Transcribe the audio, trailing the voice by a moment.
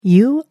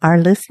You are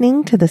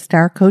listening to the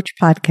Star Coach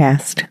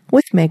Podcast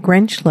with Meg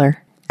Rentschler,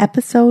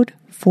 episode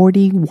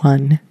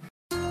 41.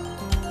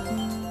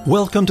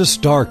 Welcome to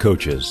Star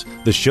Coaches,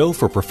 the show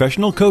for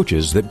professional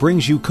coaches that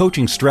brings you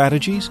coaching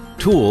strategies,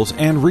 tools,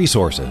 and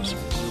resources.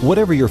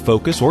 Whatever your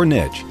focus or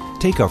niche,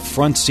 take a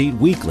front seat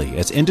weekly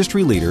as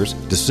industry leaders,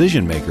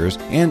 decision makers,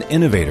 and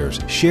innovators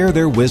share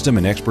their wisdom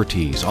and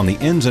expertise on the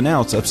ins and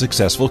outs of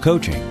successful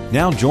coaching.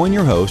 Now join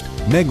your host,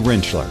 Meg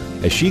Rentschler,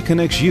 as she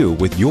connects you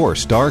with your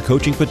star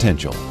coaching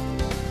potential.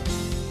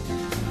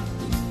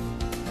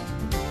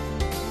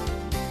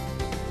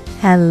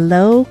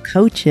 Hello,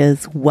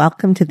 coaches.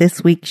 Welcome to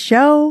this week's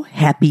show.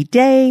 Happy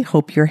day.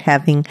 Hope you're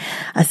having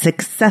a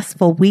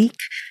successful week.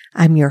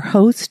 I'm your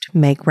host,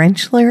 Meg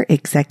Rentschler,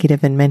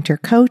 executive and mentor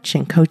coach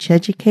and coach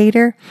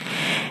educator.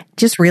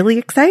 Just really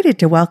excited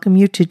to welcome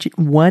you to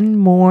one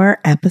more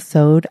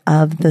episode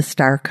of the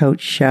Star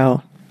Coach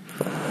Show.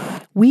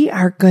 We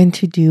are going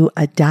to do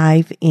a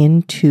dive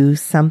into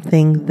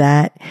something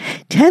that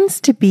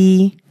tends to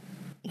be,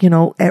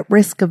 at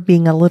risk of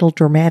being a little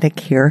dramatic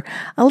here,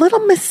 a little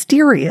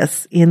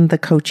mysterious in the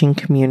coaching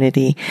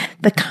community.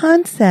 The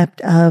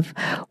concept of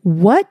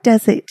what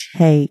does it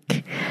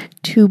take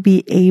to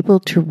be able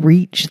to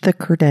reach the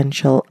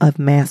credential of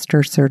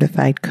Master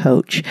Certified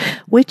Coach,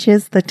 which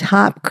is the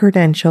top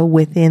credential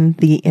within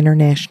the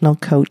International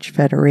Coach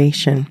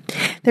Federation.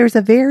 There's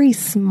a very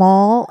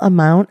small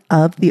amount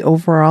of the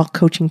overall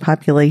coaching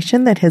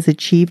population that has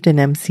achieved an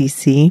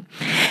MCC,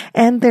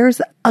 and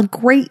there's a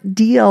great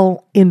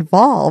deal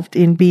involved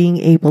in being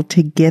able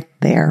to get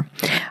there.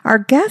 Our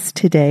guest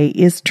today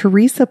is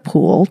Teresa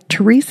Poole.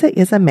 Teresa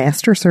is a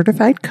Master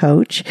Certified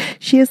Coach.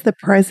 She is the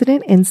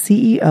president and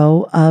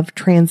CEO of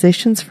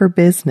Transitions for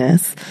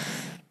Business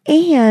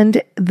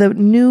and the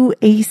new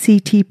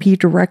ACTP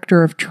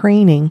Director of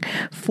Training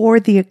for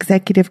the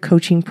Executive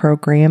Coaching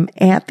Program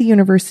at the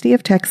University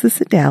of Texas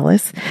at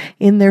Dallas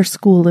in their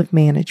School of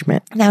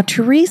Management. Now,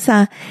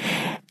 Teresa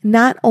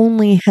not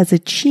only has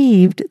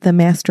achieved the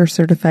Master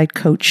Certified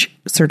Coach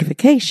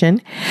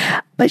certification,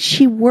 but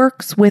she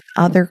works with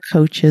other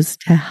coaches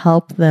to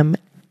help them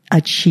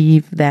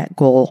achieve that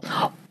goal,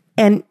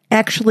 and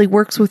actually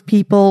works with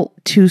people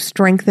to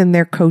strengthen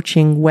their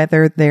coaching,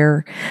 whether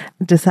they're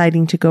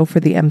deciding to go for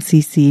the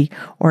MCC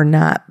or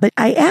not. But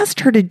I asked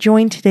her to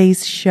join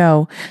today's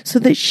show so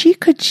that she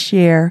could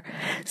share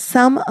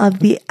some of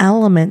the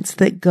elements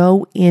that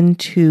go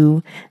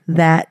into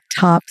that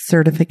top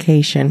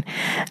certification.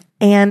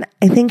 And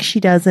I think she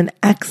does an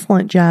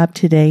excellent job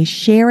today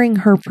sharing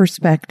her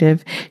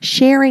perspective,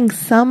 sharing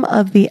some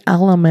of the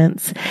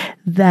elements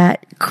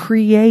that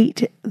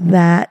create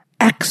that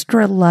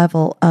extra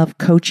level of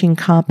coaching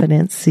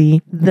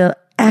competency, the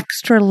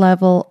extra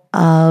level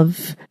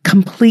of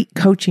complete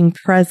coaching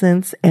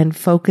presence and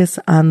focus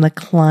on the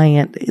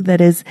client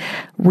that is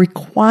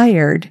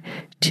required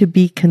to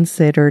be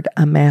considered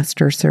a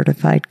Master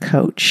Certified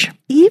Coach.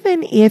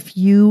 Even if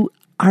you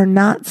are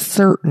not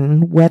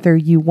certain whether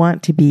you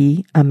want to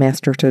be a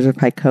Master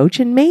Certified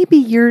Coach, and maybe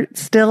you're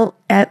still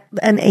at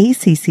an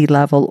ACC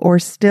level or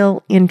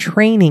still in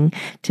training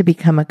to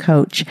become a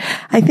coach,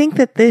 I think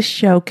that this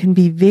show can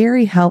be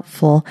very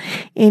helpful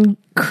in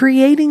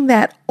creating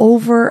that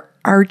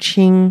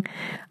overarching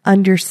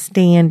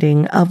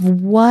understanding of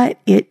what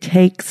it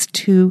takes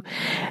to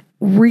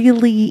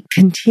really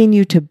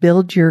continue to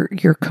build your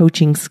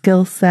coaching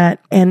skill set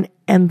and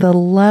the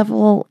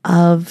level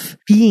of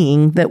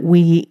being that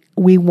we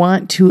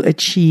want to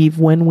achieve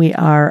when we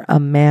are a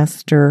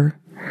master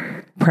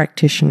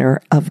practitioner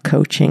of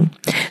coaching.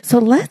 So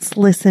let's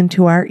listen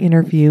to our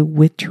interview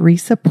with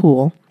Teresa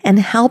Poole and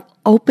help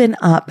open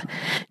up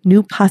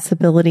new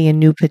possibility and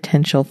new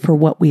potential for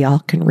what we all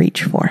can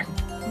reach for.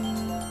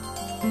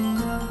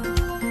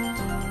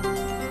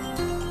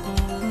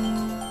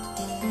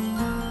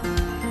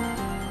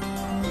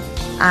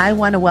 I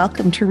want to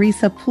welcome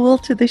Teresa Poole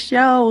to the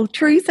show.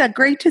 Teresa,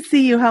 great to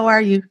see you. How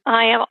are you?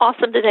 I am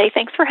awesome today.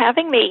 Thanks for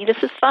having me.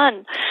 This is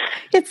fun.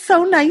 It's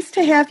so nice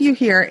to have you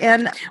here.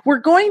 And we're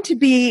going to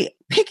be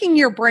picking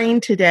your brain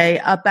today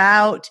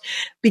about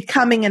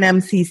becoming an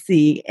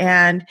MCC.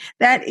 And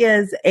that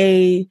is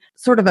a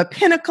sort of a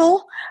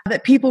pinnacle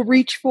that people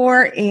reach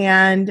for.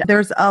 And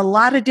there's a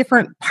lot of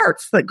different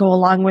parts that go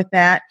along with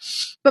that.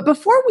 But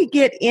before we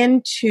get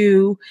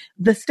into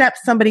the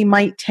steps somebody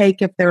might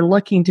take if they're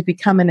looking to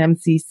become an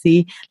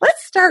MCC,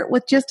 let's start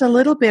with just a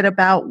little bit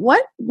about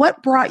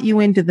what brought you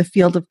into the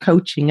field of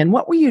coaching and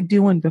what were you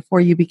doing before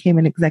you became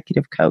an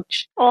executive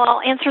coach? Well,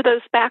 I'll answer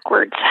those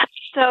backwards.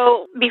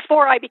 So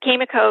before I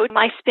became a coach,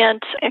 I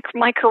spent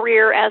my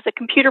career as a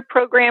computer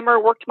programmer,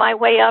 worked my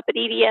way up at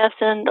EDS,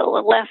 and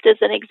left as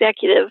an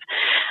executive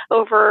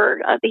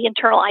over the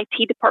internal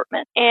IT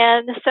department.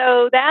 And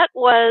so that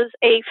was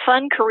a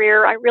fun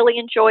career. I really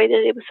enjoyed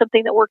it. It was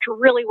something that worked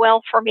really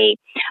well for me.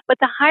 But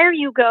the higher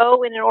you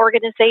go in an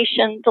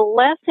organization, the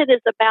less it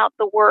is about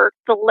the work,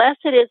 the less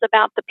it is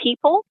about the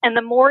people, and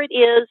the more it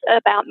is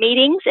about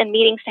meetings and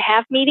meetings to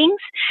have meetings.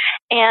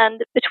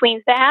 And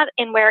between that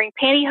and wearing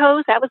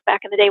pantyhose, that was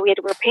back in the day we had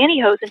to wear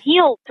pantyhose and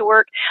heels to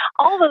work,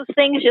 all those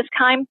things just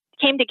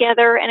came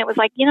together and it was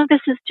like,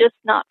 this is just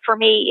not for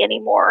me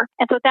anymore.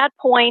 And so at that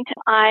point,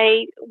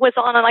 I was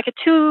on like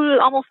a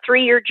almost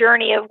 3-year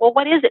journey of, well,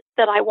 what is it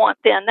that I want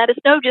then? That is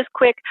no just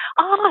quick,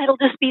 it'll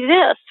just be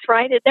this,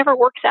 right? It never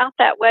works out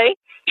that way.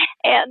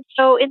 And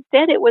so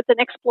instead, it was an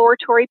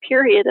exploratory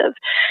period of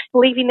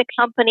leaving the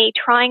company,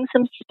 trying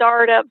some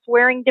startups,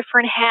 wearing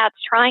different hats,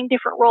 trying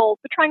different roles,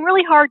 but trying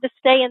really hard to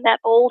stay in that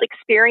old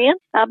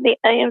experience,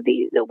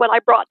 what I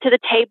brought to the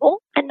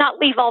table, and not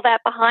leave all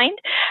that behind.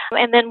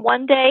 And then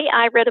one day,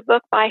 I read a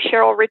book by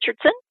Cheryl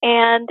Richardson,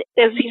 and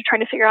as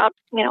trying to figure out,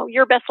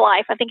 Your Best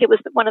Life. I think it was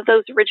one of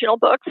those original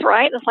books,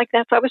 right? It's like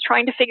that's I was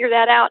trying to figure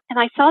that out, and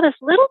I saw this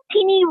little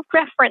teeny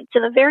reference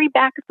in the very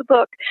back of the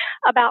book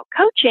about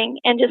coaching,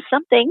 and just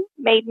something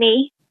made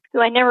me,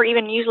 I never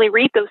even usually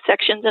read those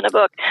sections in a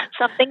book.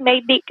 Something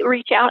made me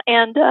reach out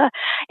and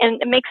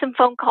make some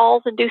phone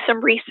calls and do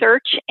some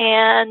research.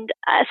 And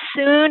as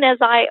soon as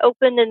I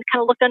opened and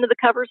kind of looked under the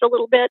covers a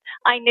little bit,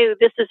 I knew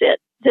this is it.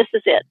 This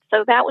is it.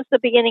 So that was the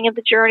beginning of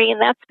the journey,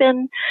 and that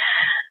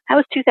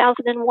was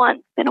 2001.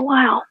 It's been a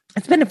while.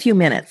 It's been a few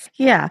minutes.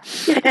 Yeah.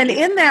 And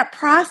in that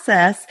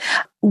process,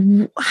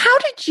 how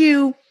did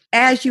you,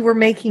 as you were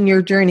making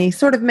your journey,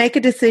 sort of make a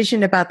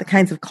decision about the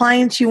kinds of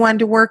clients you wanted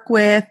to work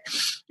with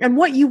and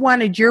what you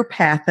wanted your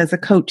path as a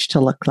coach to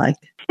look like?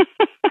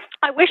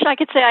 I wish I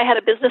could say I had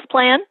a business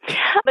plan,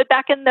 but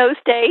back in those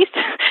days,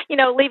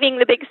 leaving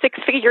the big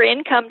 6-figure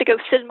income to go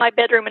sit in my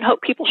bedroom and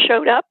hope people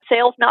showed up,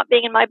 sales not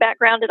being in my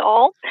background at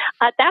all.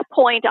 At that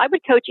point, I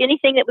would coach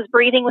anything that was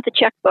breathing with a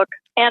checkbook.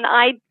 And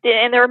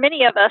there are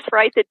many of us,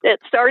 right, that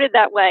started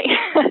that way.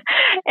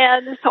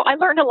 And so I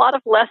learned a lot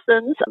of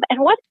lessons. And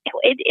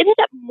it ended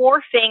up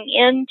morphing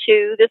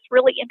into this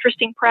really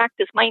interesting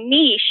practice. My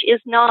niche is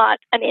not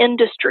an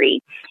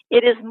industry.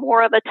 It is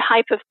more of a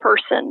type of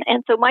person.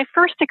 And so my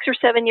first 6 or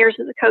 7 years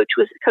as a coach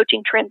was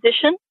coaching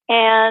transition,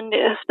 and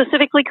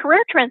specifically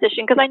career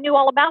transition, because I knew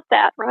all about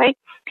that, right?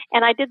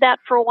 And I did that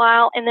for a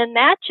while, and then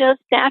that just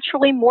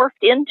naturally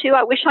morphed into,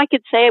 I wish I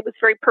could say I was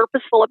very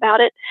purposeful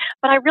about it,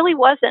 but I really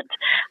wasn't.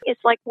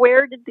 It's like,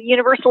 where did the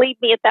universe lead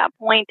me at that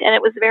point? And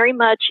it was very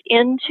much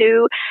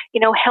into,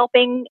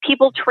 helping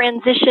people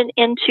transition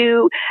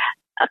into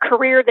a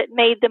career that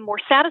made them more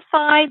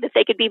satisfied, that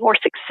they could be more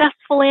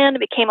successful in. It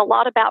became a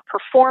lot about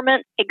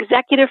performance,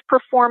 executive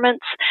performance.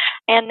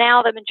 And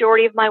now the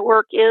majority of my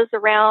work is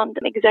around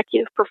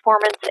executive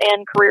performance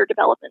and career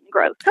development and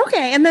growth.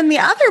 Okay. And then the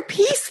other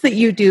piece that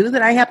you do,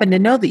 that I happen to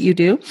know that you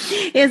do,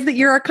 is that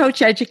you're a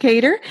coach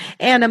educator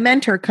and a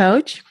mentor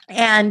coach.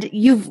 And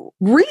you've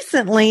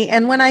recently,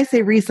 and when I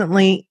say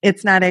recently,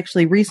 it's not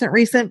actually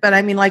recent, but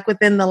I mean like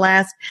within the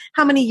last,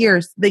 how many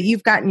years that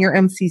you've gotten your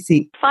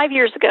MCC? 5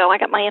 years ago, I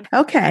got my MCC.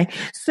 Okay.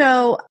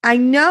 So I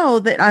know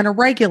that on a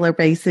regular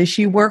basis,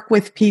 you work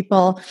with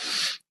people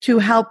to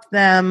help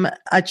them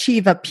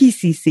achieve a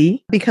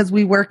PCC, because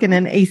we work in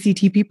an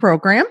ACTP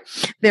program.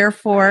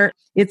 Therefore,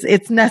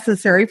 it's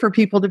necessary for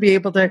people to be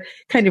able to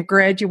kind of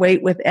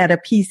graduate at a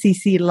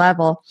PCC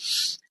level.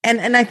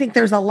 And I think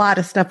there's a lot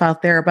of stuff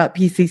out there about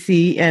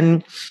PCC.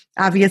 And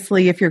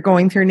obviously, if you're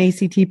going through an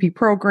ACTP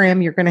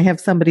program, you're going to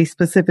have somebody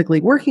specifically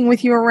working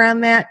with you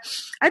around that.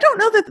 I don't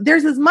know that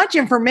there's as much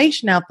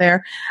information out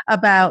there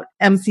about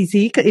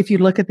MCC if you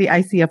look at the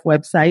ICF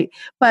website,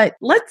 but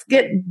let's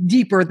get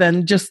deeper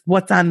than just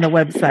what's on the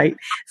website.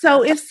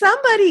 So if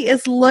somebody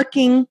is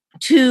looking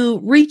to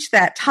reach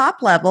that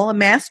top level, a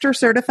master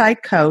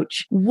certified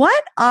coach,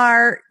 what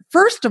are,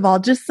 first of all,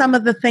 just some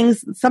of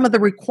the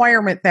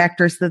requirement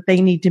factors that they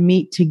need to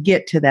meet to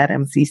get to that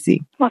MCC?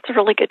 Well, that's a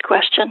really good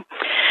question.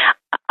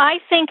 I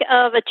think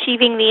of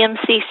achieving the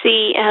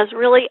MCC as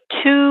really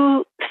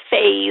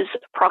two-phase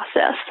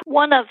process.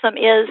 One of them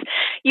is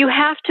you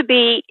have to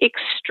be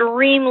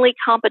extremely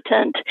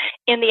competent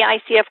in the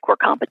ICF core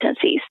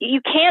competencies. You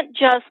can't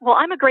just,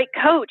 I'm a great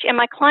coach and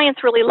my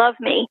clients really love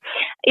me,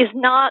 is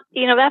not,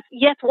 that's,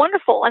 yes,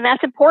 wonderful and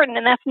that's important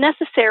and that's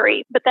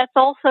necessary, but that's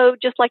also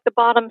just like the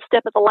bottom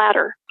step of the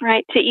ladder,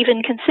 right? To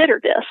even consider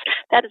this,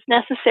 that is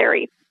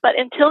necessary. But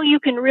until you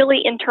can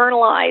really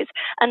internalize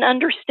and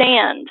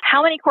understand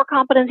how many core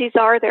competencies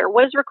are there,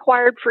 what is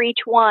required for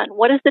each one,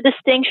 what is the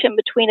distinction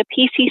between a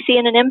PCC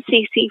and an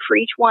MCC for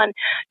each one,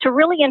 to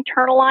really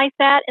internalize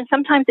that, and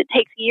sometimes it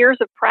takes years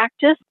of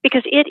practice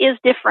because it is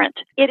different.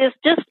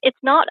 It's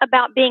not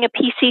about being a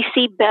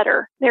PCC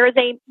better. There is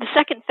the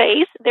second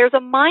phase, there's a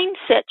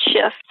mindset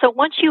shift. So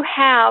once you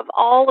have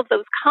all of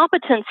those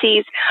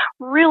competencies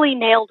really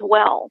nailed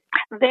well,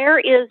 there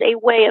is a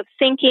way of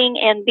thinking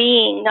and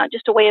being, not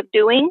just a way of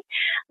doing,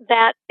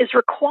 that is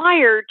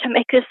required to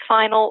make this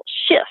final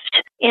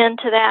shift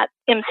into that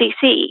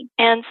MCC.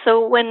 And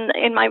so when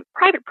in my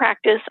private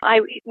practice,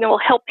 I will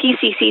help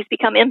PCCs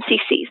become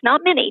MCCs.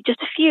 Not many,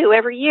 just a few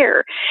every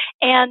year.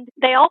 And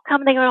they all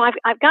come and they go,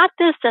 I've got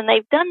this, and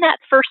they've done that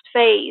first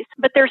phase,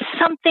 but there's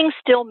something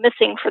still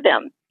missing for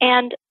them.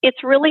 And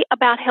it's really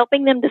about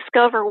helping them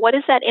discover what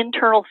is that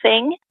internal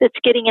thing that's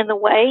getting in the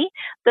way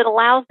that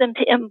allows them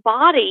to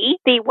embody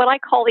what I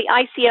call the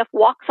ICF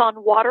walks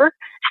on water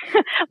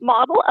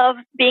model of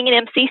being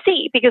an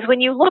MCC. Because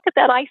when you look at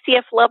that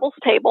ICF levels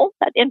table,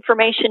 that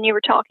information you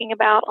were talking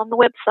about on the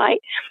website,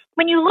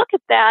 when you look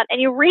at that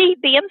and you read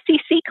the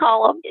MCC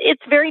column,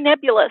 it's very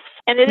nebulous.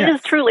 And it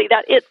is truly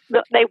that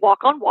they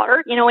walk on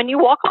water. When you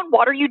walk on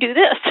water, you do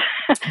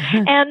this.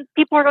 And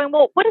people are going,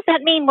 well, what does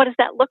that mean? What does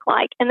that look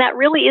like? And that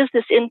really is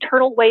this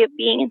internal way of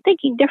being and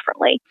thinking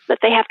differently that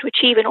they have to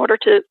achieve in order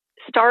to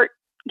start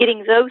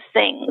getting those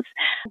things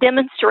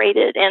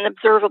demonstrated and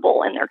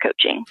observable in their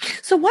coaching.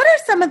 So what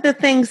are some of the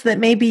things that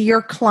maybe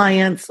your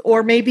clients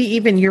or maybe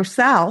even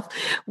yourself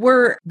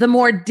were the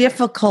more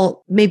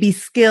difficult maybe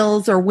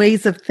skills or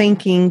ways of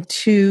thinking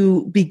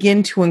to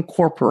begin to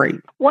incorporate?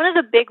 One of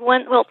the big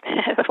ones,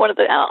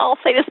 I'll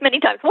say this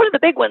many times, one of the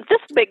big ones, this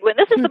big one,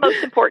 this is the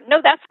most important. No,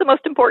 that's the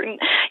most important.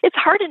 It's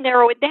hard to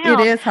narrow it down.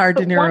 It is hard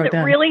to narrow it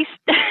down.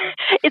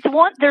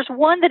 There's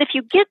one that if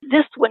you get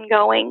this one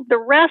going, the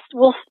rest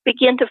will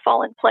begin to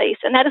fall in place,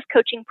 and that is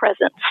coaching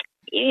presence.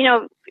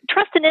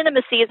 Trust and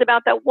intimacy is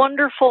about that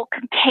wonderful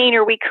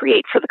container we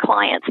create for the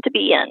clients to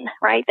be in,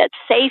 right? That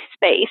safe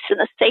space and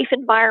a safe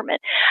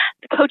environment.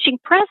 The coaching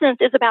presence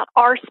is about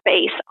our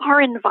space, our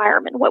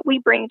environment, what we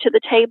bring to the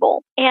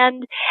table.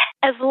 And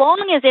as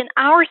long as in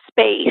our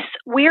space,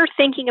 we're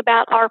thinking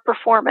about our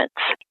performance,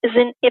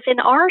 if in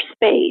our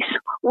space,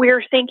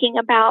 we're thinking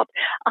about,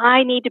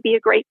 I need to be a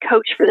great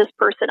coach for this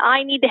person.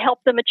 I need to help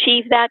them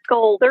achieve that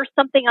goal. There's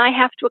something I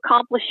have to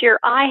accomplish here.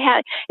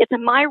 It's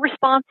my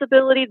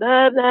responsibility,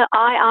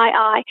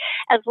 I.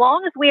 As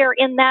long as we are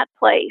in that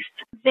place,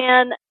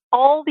 then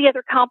all the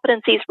other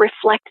competencies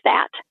reflect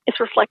that. It's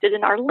reflected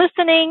in our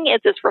listening.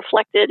 It's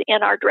reflected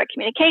in our direct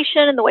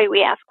communication and the way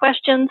we ask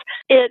questions.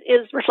 It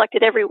is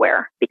reflected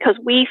everywhere because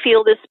we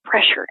feel this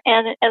pressure.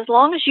 And as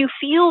long as you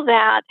feel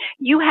that,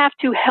 you have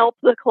to help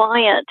the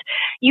client.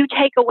 You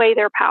take away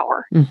their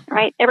power,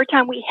 right? Every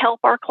time we help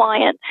our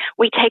client,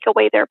 we take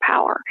away their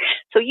power.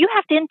 So you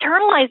have to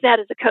internalize that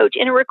as a coach,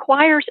 and it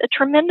requires a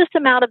tremendous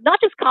amount of not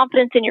just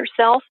confidence in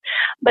yourself,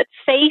 but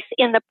faith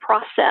in the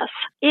process.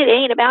 It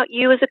ain't about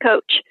you as a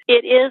coach.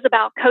 It is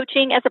about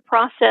coaching as a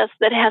process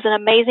that has an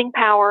amazing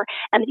power,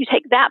 and you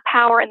take that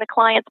power and the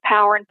client's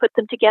power and put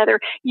them together.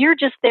 You're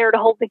just there to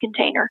hold the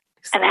container.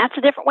 And that's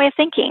a different way of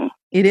thinking.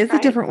 It is a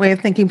different way of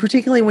thinking,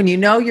 particularly when you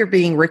know you're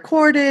being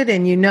recorded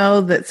and you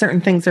know that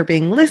certain things are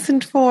being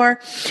listened for,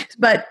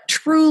 but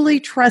truly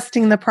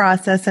trusting the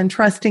process and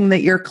trusting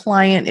that your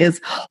client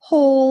is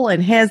whole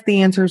and has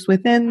the answers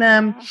within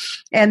them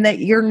and that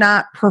you're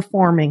not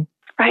performing.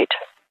 Right.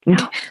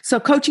 So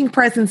coaching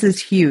presence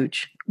is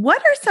huge.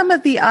 What are some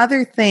of the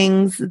other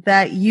things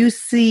that you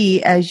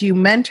see as you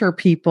mentor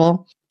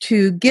people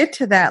to get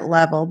to that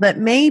level that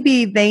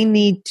maybe they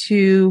need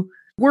to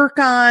work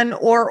on,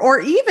 or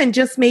even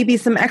just maybe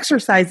some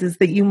exercises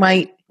that you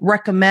might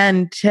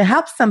recommend to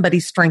help somebody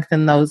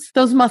strengthen those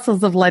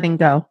muscles of letting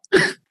go?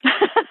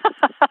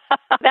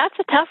 That's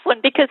a tough one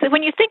because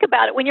when you think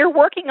about it, when you're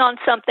working on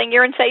something,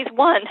 you're in phase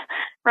one,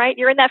 right?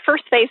 You're in that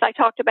first phase I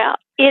talked about.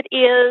 It's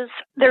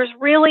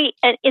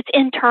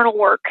internal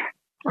work.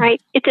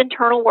 Right? It's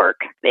internal work.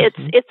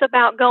 It's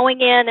about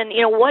going in and,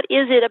 what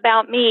is it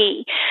about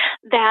me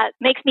that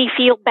makes me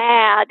feel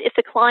bad if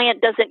the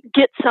client doesn't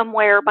get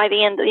somewhere by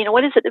the end?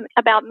 What is it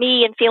about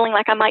me and feeling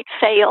like I might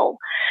fail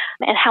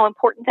and how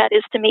important that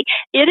is to me?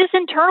 It is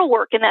internal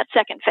work in that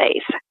second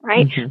phase,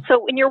 right? Mm-hmm.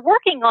 So when you're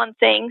working on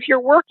things,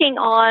 you're working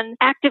on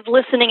active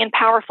listening and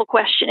powerful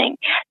questioning,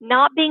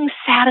 not being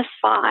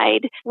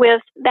satisfied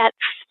with that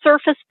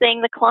surface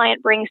thing the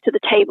client brings to the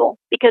table.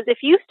 Because if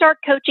you start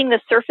coaching the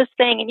surface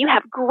thing and you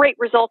have great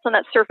results on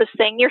that surface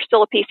thing, you're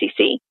still a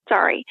PCC.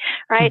 Sorry,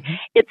 right?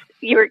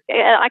 Mm-hmm.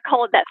 I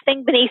call it that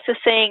thing beneath the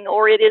thing,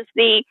 or it is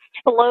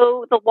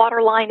below the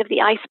waterline of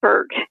the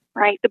iceberg,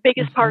 right? The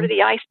biggest part of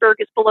the iceberg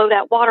is below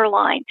that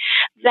waterline.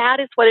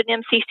 That is what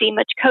an MCC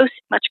must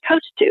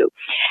coach to.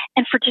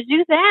 And to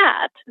do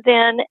that,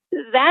 then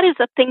that is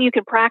a thing you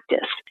can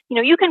practice.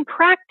 You can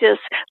practice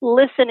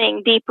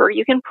listening deeper.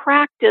 You can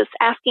practice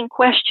asking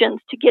questions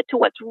to get to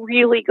what's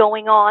really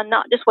going on,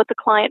 not just what the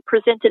client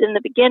presented in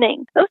the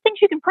beginning. Those things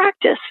you can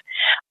practice.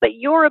 But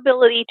your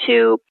ability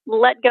to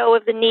let go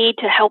of the need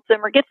to help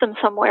them or get them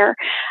somewhere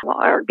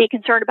or be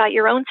concerned about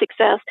your own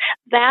success,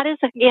 that's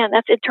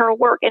internal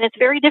work. And it's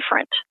very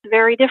different.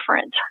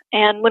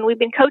 And when we've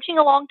been coaching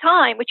a long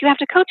time, which you have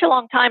to coach a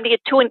long time to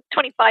get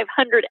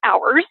 2,500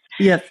 hours,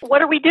 yes.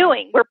 What are we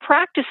doing? We're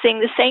practicing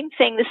the same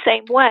thing the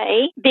same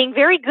way, being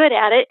very good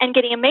at it and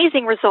getting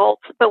amazing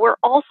results, but we're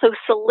also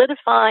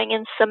solidifying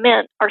and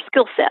cement our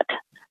skill set.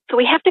 So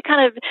we have to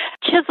kind of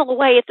chisel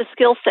away at the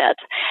skill set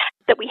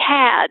that we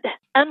had,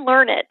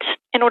 unlearn it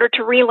in order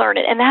to relearn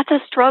it. And that's a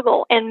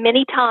struggle. And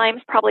many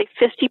times, probably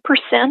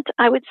 50%,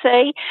 I would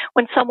say,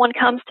 when someone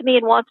comes to me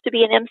and wants to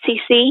be an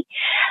MCC,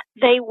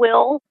 they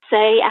will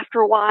say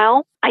after a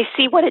while, I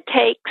see what it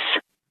takes,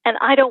 and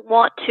I don't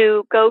want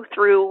to go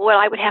through what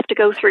I would have to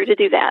go through to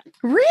do that.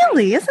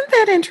 Really? Isn't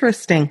that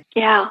interesting?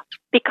 Yeah.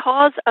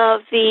 Because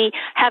of the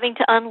having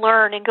to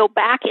unlearn and go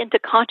back into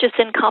conscious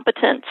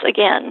incompetence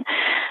again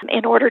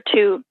in order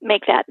to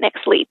make that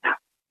next leap.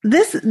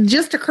 This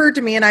just occurred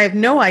to me, and I have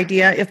no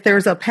idea if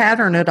there's a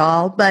pattern at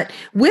all, but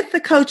with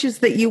the coaches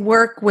that you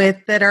work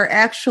with that are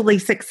actually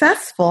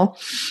successful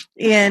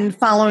in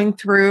following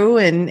through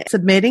and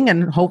submitting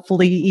and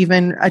hopefully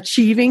even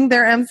achieving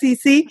their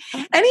MCC,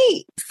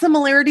 any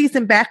similarities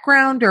in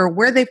background or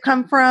where they've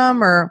come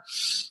from or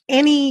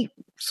any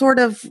sort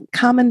of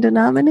common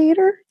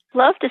denominator?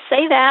 Love to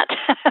say that.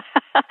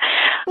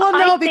 Well,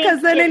 no,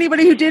 because then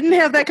anybody who didn't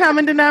have that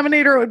common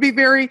denominator, it would be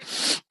very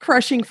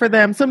crushing for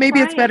them. So maybe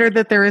it's better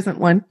that there isn't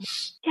one.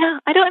 Yeah,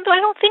 I don't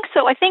think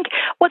so. I think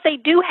what they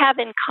do have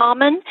in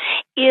common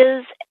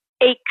is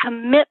a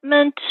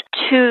commitment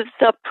to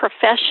the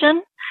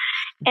profession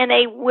and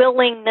a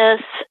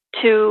willingness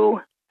to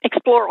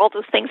explore all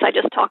those things I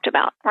just talked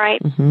about,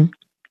 right? Mm-hmm.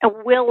 A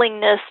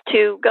willingness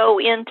to go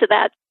into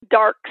that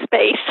dark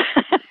space.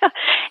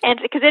 And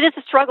because it is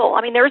a struggle.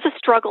 I mean, there is a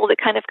struggle that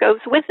kind of goes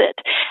with it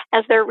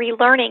as they're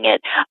relearning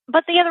it.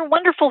 But the other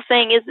wonderful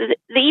thing is that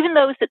even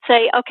those that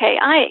say, okay,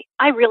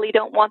 I really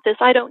don't want this.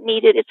 I don't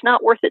need it. It's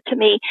not worth it to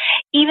me.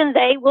 Even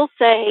they will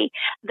say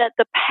that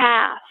the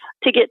path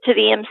to get to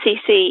the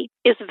MCC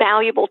is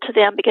valuable to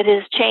them because it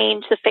has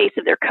changed the face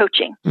of their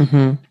coaching.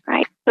 Mm-hmm.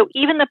 Right. So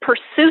even the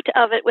pursuit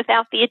of it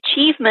without the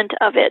achievement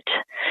of it.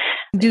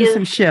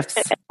 Some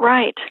shifts.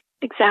 Right.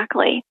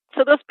 Exactly.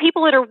 So those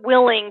people that are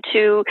willing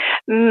to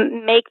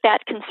make that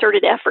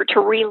concerted effort to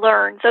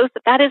relearn,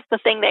 that is the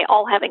thing they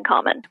all have in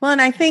common. Well,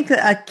 and I think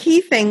a key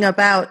thing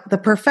about the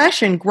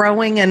profession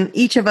growing and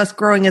each of us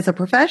growing as a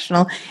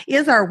professional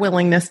is our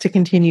willingness to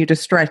continue to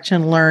stretch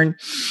and learn,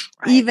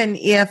 even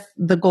if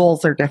the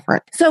goals are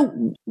different. So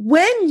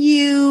when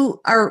you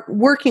are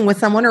working with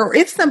someone, or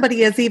if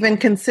somebody is even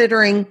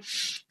considering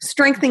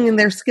strengthening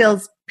their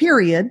skills,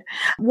 period,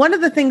 one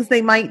of the things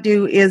they might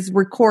do is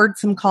record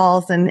some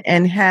calls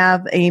and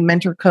have a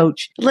mentor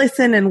coach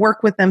listen and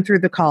work with them through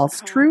the calls.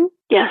 Mm-hmm. True?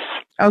 Yes.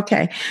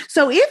 Okay.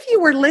 So if you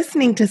were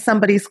listening to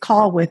somebody's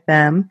call with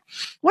them,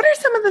 what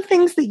are some of the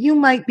things that you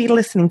might be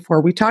listening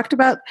for? We talked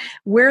about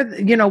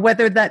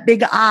whether that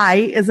big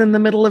I is in the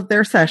middle of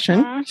their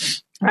session.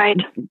 Mm-hmm.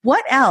 Right.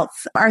 What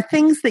else are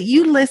things that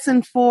you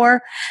listen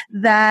for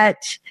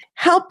that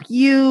help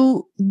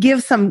you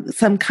give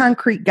some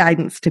concrete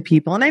guidance to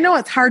people? And I know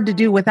it's hard to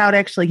do without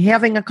actually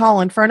having a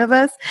call in front of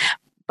us,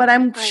 but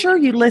I'm sure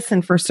you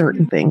listen for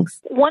certain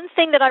things. One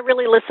thing that I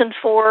really listen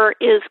for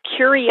is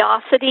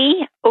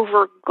curiosity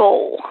over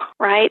goal,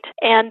 right?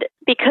 And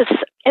because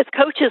as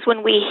coaches,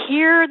 when we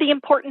hear the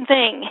important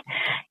thing,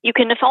 you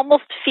can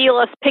almost feel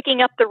us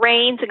picking up the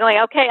reins and going,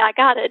 okay, I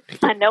got it.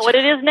 I know what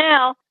it is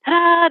now.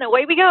 Ta-da, and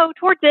away we go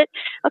towards it.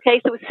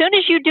 Okay, so as soon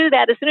as you do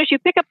that, as soon as you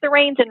pick up the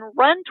reins and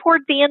run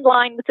towards the end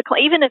line with the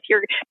client, even if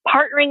you're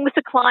partnering with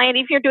the client,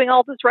 even if you're doing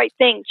all those right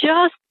things,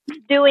 just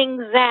doing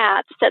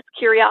that sets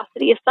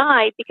curiosity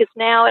aside because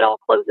now it all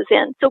closes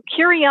in. So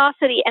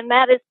curiosity, and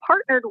that is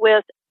partnered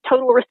with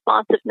total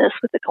responsiveness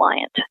with the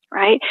client,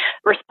 right?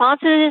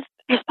 Responsiveness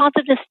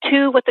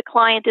to what the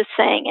client is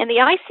saying. And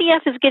the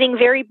ICF is getting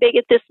very big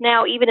at this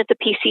now, even at the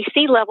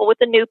PCC level with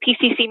the new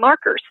PCC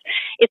markers.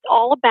 It's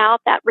all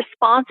about that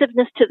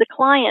responsiveness to the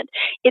client.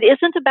 It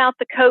isn't about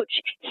the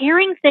coach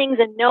hearing things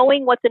and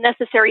knowing what the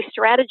necessary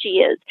strategy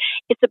is.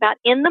 It's about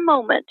in the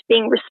moment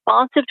being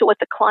responsive to what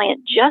the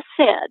client just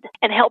said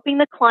and helping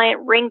the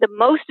client wring the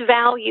most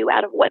value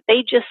out of what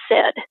they just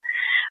said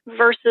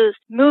versus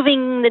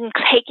moving and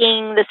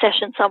taking the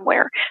session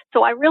somewhere.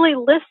 So I really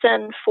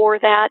listen for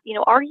that.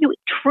 Are you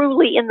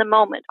truly in the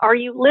moment? Are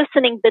you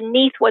listening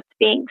beneath what's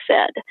being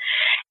said?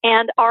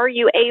 And are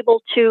you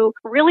able to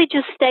really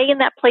just stay in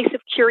that place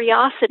of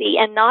curiosity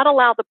and not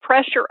allow the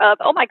pressure of,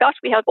 oh my gosh,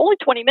 we have only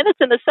 20 minutes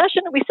in the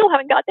session and we still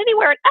haven't gotten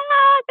anywhere and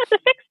I've got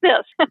to fix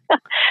this.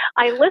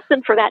 I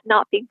listen for that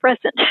not being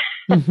present.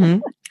 Mm-hmm.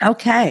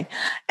 Okay.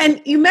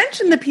 And you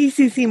mentioned the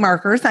PCC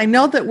markers. I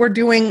know that we're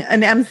doing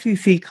an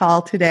MCC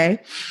call today,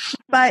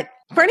 but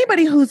for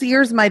anybody whose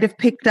ears might have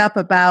picked up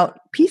about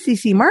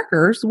PCC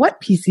markers,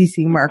 what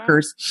PCC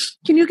markers?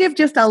 Can you give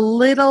just a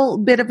little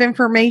bit of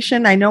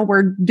information? I know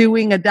we're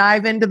doing a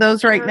dive into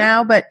those right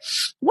now, but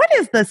what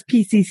is this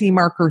PCC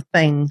marker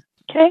thing?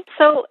 Okay,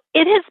 so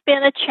it has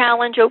been a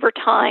challenge over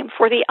time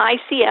for the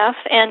ICF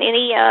and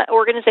any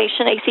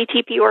organization,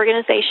 ACTP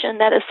organization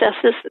that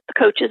assesses the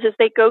coaches as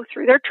they go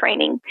through their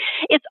training.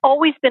 It's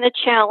always been a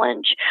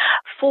challenge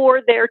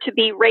for there to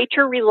be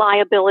rater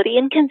reliability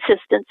and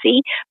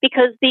consistency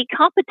because the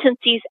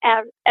competencies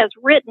as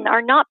written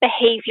are not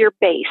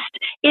behavior-based.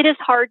 It is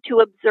hard to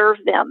observe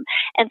them.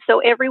 And so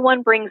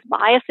everyone brings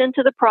bias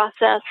into the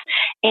process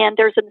And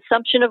there's an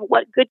assumption of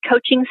what good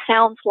coaching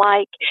sounds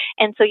like.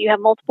 And so you have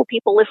multiple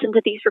people listen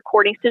to these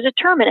recordings to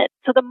determine it.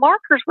 So the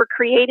markers were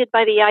created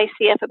by the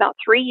ICF about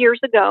 3 years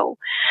ago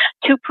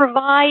to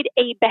provide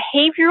a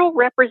behavioral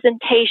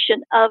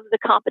representation of the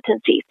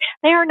competencies.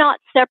 They are not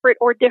separate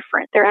or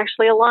different. They're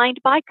actually aligned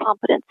by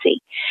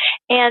competency.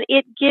 And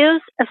it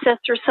gives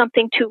assessors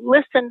something to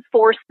listen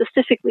for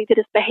specifically that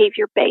is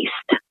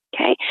behavior-based.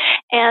 Okay.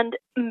 And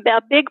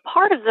a big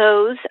part of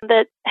those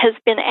that has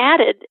been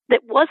added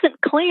that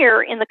wasn't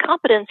clear in the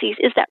competencies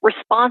is that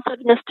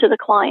responsiveness to the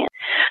client.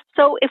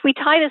 So if we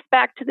tie this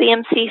back to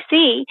the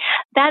MCC,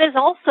 that is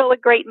also a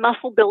great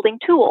muscle building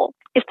tool,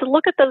 is to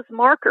look at those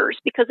markers,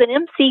 because an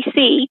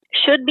MCC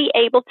should be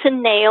able to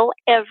nail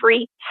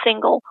every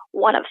single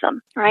one of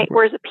them, right?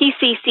 Whereas a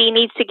PCC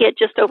needs to get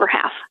just over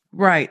half.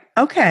 Right.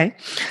 Okay.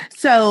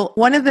 So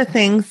one of the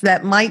things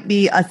that might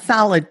be a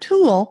solid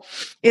tool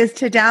is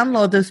to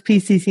download those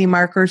PCC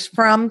markers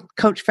from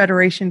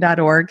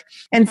coachfederation.org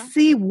and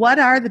see what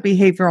are the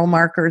behavioral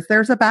markers.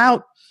 There's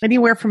about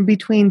anywhere from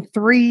between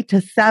 3 to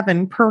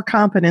 7 per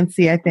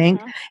competency, I think.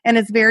 And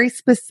it's very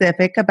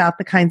specific about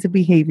the kinds of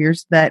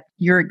behaviors that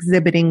you're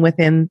exhibiting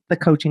within the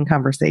coaching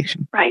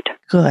conversation. Right.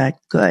 Good,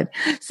 good.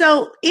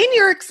 So in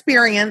your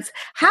experience,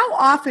 how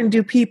often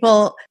do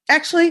people,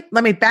 actually,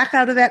 let me back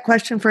out of that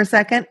question for a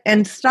second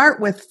and start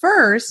with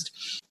first,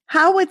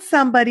 how would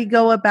somebody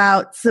go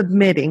about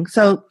submitting?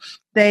 So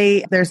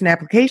there's an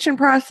application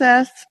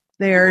process.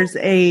 Is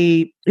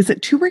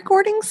it 2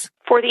 recordings?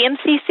 For the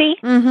MCC?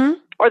 Mm-hmm.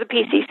 Or the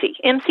PCC.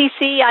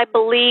 MCC, I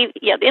believe,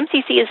 the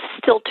MCC is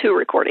still 2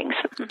 recordings.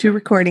 2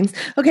 recordings.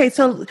 Okay,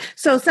 so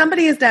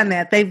somebody has done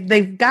that.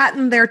 They've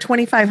gotten their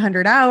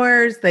 2,500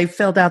 hours. They've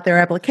filled out their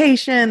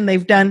application.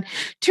 They've done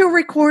 2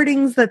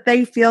 recordings that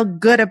they feel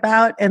good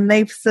about, and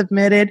they've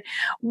submitted.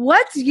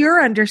 What's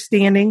your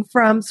understanding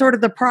from sort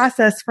of the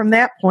process from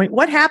that point?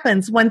 What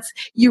happens once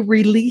you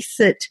release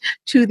it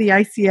to the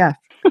ICF?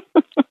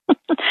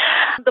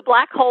 The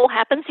black hole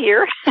happens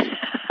here.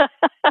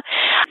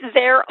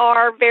 There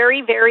are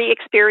very, very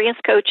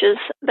experienced coaches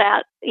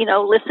that,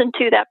 listen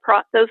to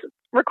those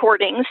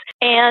recordings,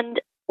 and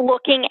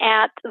looking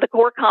at the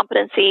core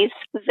competencies,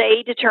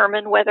 they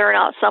determine whether or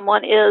not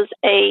someone is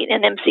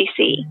an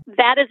MCC.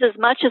 That is as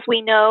much as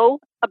we know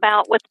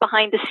about what's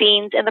behind the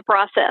scenes in the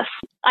process.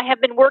 I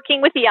have been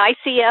working with the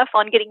ICF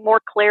on getting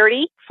more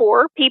clarity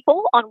for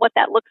people on what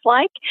that looks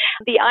like.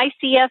 The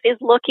ICF is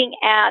looking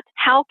at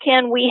how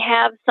can we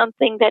have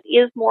something that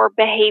is more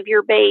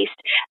behavior-based,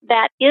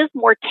 that is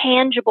more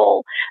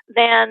tangible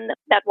than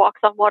that walks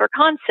on water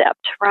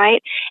concept,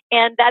 right?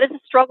 And that is a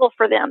struggle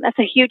for them. That's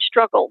a huge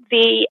struggle.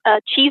 The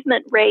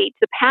achievement rate,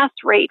 the pass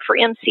rate for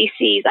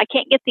MCCs, I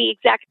can't get the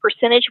exact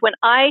percentage. When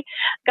I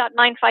got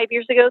mine 5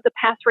 years ago, the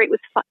pass rate was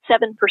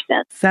 7%.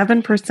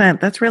 7%.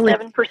 That's really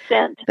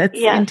 7%. That's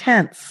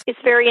intense. It's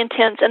very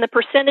intense, and the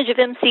percentage of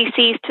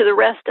MCCs to the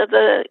rest of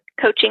the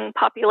coaching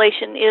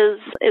population is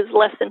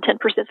less than 10%.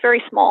 It's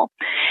very small,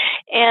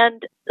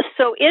 and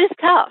so it is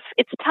tough.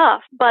 It's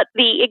tough, but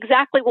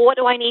what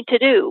do I need to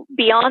do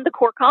beyond the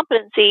core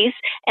competencies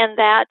and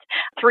that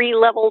 3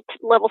 levels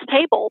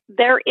table?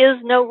 There is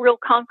no real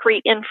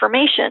concrete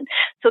information.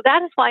 So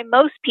that is why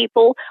most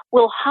people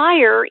will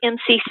hire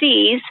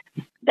MCCs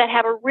that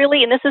have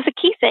and this is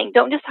a key thing,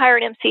 don't just hire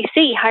an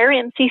MCC, hire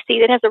an MCC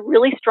that has a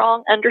really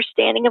strong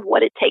understanding of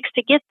what it takes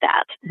to get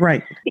that.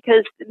 Right.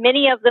 Because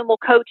many of them will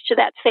coach to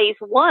that phase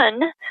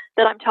 1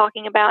 that I'm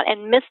talking about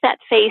and miss that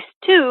phase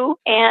 2.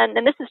 And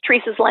this is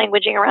Teresa's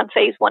languaging around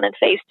phase 1 and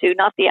phase 2,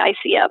 not the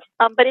ICF.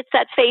 But it's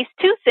that phase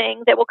 2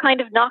 thing that will kind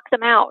of knock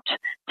them out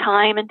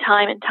time and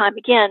time and time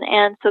again.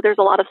 And so there's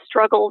a lot of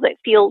struggle that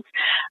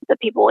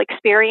people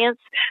experience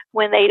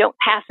when they don't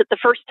pass it the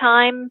first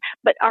time,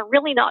 but are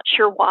really not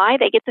sure why.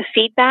 They get the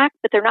feedback,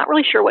 but they're not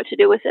really sure what to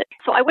do with it.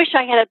 So I wish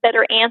I had a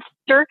better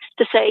answer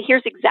to say,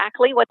 here's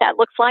exactly what that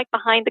looks like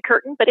behind the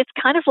curtain, but it's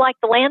kind of like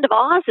the Land of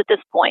Oz at this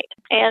point.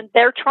 And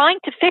they're trying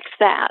to fix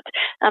that.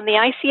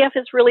 The ICF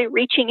is really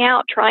reaching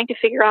out, trying to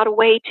figure out a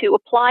way to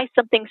apply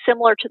something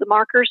similar to the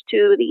markers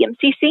to the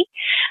MCC.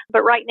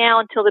 But right now,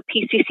 until the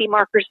PCC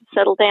markers have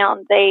settled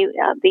down,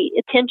 the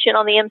attention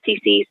on the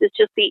MCCs is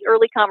just the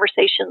early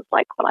conversations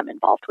like what I'm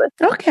involved with.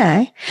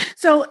 Okay.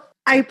 So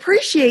I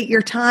appreciate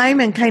your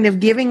time and kind of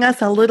giving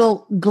us a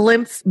little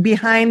glimpse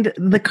behind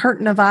the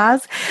curtain of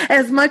Oz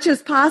as much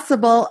as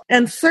possible.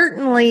 And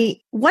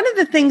certainly one of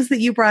the things that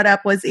you brought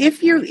up was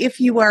if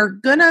you are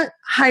going to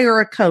hire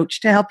a coach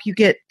to help you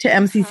get to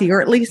MCC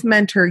or at least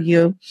mentor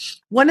you,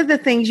 one of the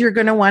things you're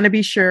going to want to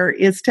be sure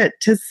is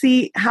to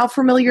see how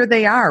familiar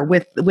they are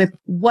with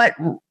what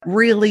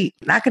really,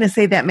 not going to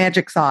say that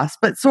magic sauce,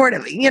 but sort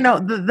of,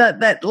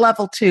 that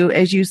level 2,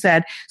 as you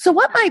said. So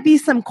what might be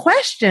some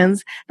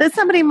questions that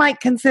somebody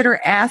might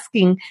consider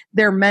asking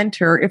their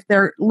mentor if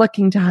they're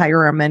looking to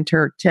hire a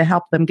mentor to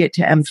help them get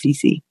to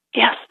MCC?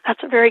 Yes,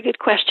 that's a very good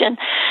question.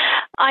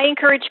 I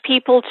encourage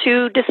people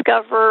to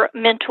discover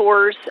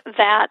mentors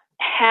that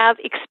have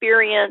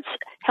experience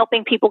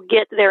helping people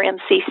get their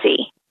MCC,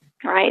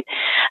 right?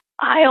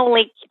 I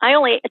only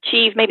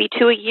achieve maybe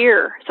 2 a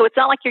year. So it's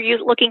not like you're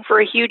looking for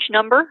a huge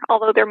number,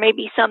 although there may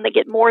be some that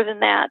get more than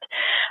that.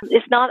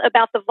 It's not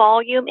about the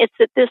volume. It's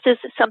that this is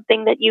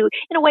something that you,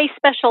 in a way,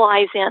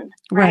 specialize in,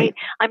 right?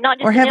 I'm not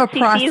just or have an a MCC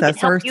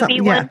process who can help you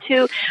be one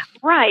too.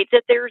 Right,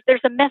 that there's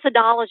a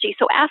methodology.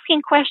 So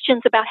asking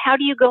questions about how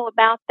do you go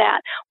about that?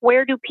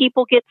 Where do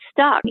people get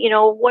stuck?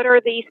 What are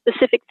the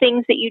specific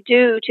things that you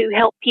do to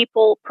help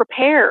people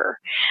prepare?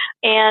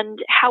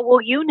 And how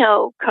will you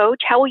know,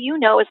 coach? How will you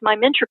know as my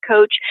mentor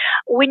coach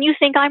when you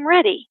think I'm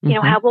ready?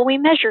 How will we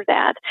measure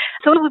that?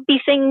 So it would be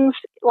things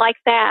like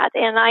that.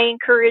 And I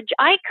encourage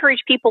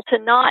people to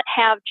not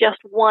have just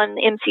one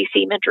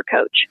MCC mentor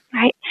coach,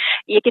 right?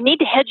 You need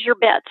to hedge your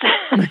bets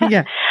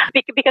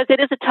because it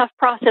is a tough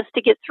process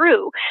to get through,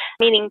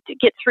 meaning to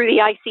get through the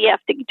ICF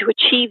to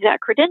achieve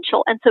that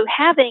credential. And so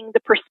having the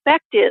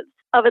perspective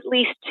of at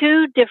least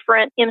 2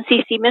 different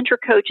MCC mentor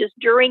coaches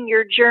during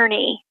your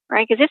journey,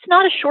 right? Because it's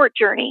not a short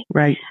journey.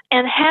 Right.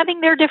 And having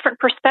their different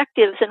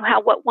perspectives and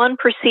what one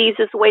perceives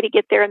as the way to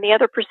get there and the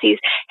other perceives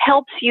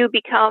helps you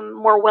become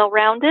more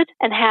well-rounded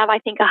and have, I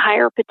think, a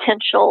higher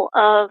potential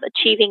of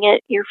achieving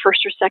it your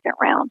first or second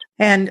round.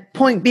 And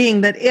point being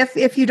that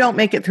if you don't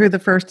make it through the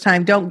first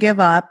time, don't give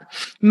up.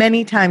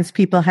 Many times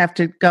people have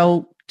to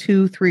go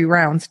 2-3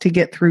 rounds to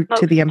get through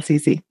to the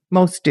MCC.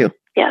 Most do.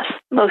 Yes,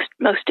 most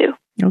do.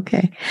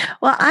 Okay.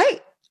 Well, I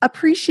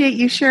appreciate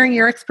you sharing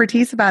your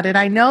expertise about it.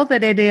 I know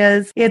that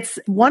it's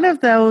one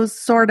of those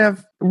sort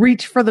of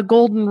reach for the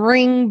golden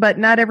ring, but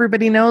not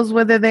everybody knows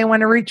whether they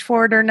want to reach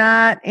for it or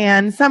not.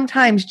 And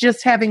sometimes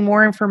just having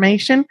more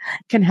information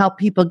can help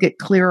people get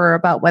clearer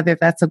about whether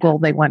that's a goal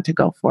they want to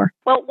go for.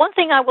 Well, one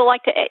thing I would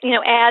like to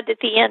add at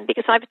the end,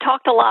 because I've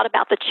talked a lot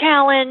about the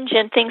challenge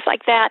and things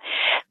like that,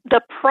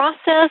 the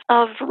process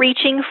of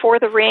reaching for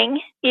the ring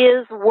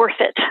is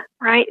worth it,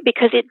 right?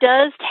 Because it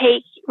does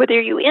take,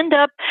 whether you end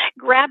up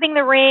grabbing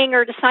the ring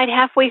or decide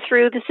halfway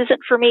through, this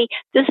isn't for me,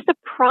 the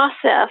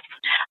process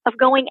of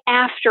going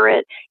after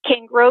it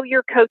can grow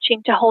your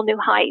coaching to whole new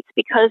heights,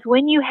 because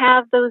when you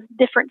have those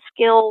different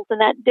skills and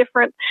that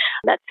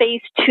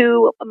phase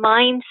 2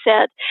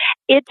 mindset,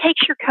 it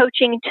takes your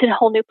coaching to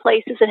whole new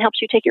places and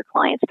helps you take your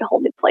clients to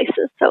whole new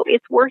places. So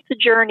it's worth the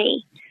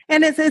journey.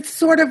 And it's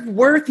sort of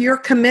worth your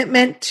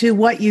commitment to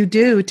what you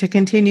do to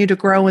continue to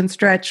grow and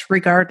stretch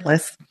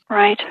regardless.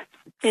 Right.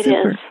 It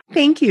is.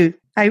 Thank you.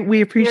 We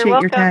appreciate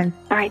your time.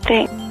 All right.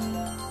 Thanks.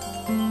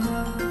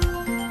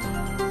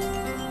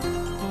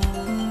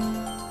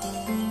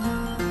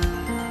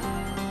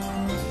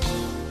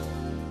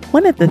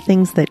 One of the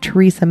things that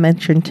Teresa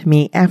mentioned to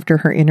me after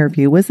her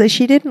interview was that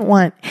she didn't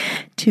want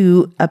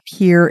to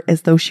appear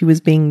as though she was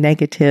being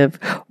negative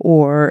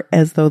or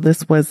as though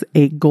this was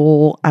a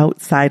goal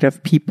outside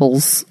of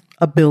people's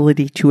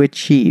ability to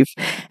achieve.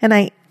 And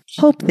I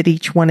hope that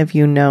each one of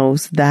you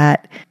knows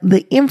that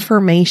the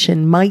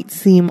information might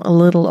seem a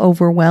little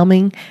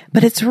overwhelming,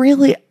 but it's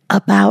really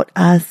about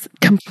us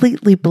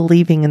completely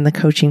believing in the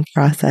coaching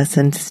process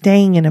and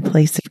staying in a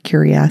place of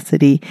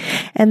curiosity.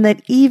 And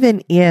that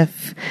even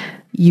if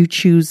you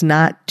choose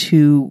not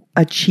to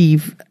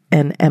achieve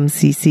an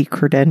MCC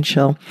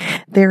credential,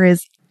 there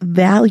is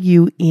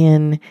value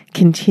in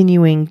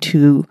continuing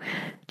to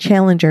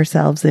challenge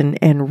ourselves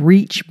and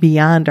reach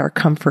beyond our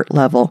comfort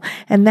level.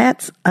 And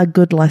that's a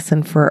good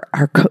lesson for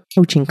our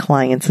coaching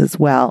clients as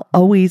well.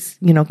 Always,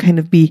 kind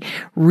of be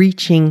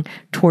reaching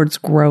towards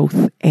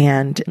growth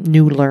and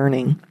new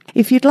learning.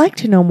 If you'd like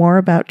to know more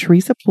about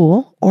Teresa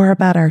Poole or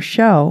about our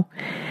show,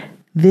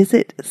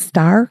 visit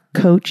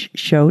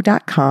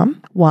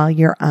starcoachshow.com. While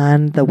you're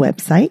on the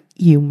website,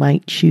 you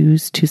might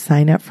choose to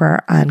sign up for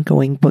our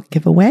ongoing book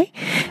giveaway,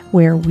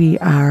 where we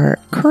are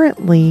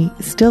currently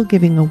still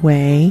giving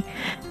away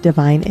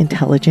Divine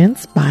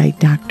Intelligence by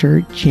Dr.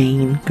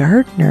 Jane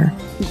Gardner.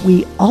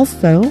 We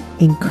also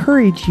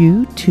encourage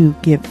you to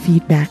give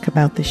feedback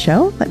about the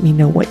show. Let me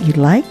know what you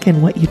like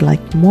and what you'd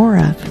like more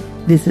of.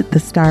 Visit the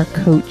Star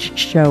Coach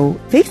Show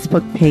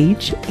Facebook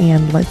page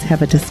and let's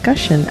have a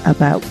discussion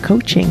about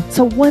coaching.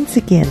 So once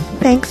again,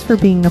 thanks for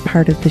being a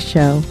part of the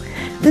show.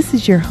 This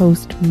is your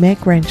host, Meg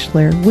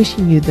Rentschler,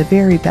 wishing you the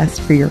very best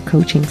for your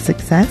coaching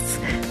success.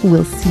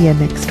 We'll see you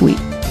next week.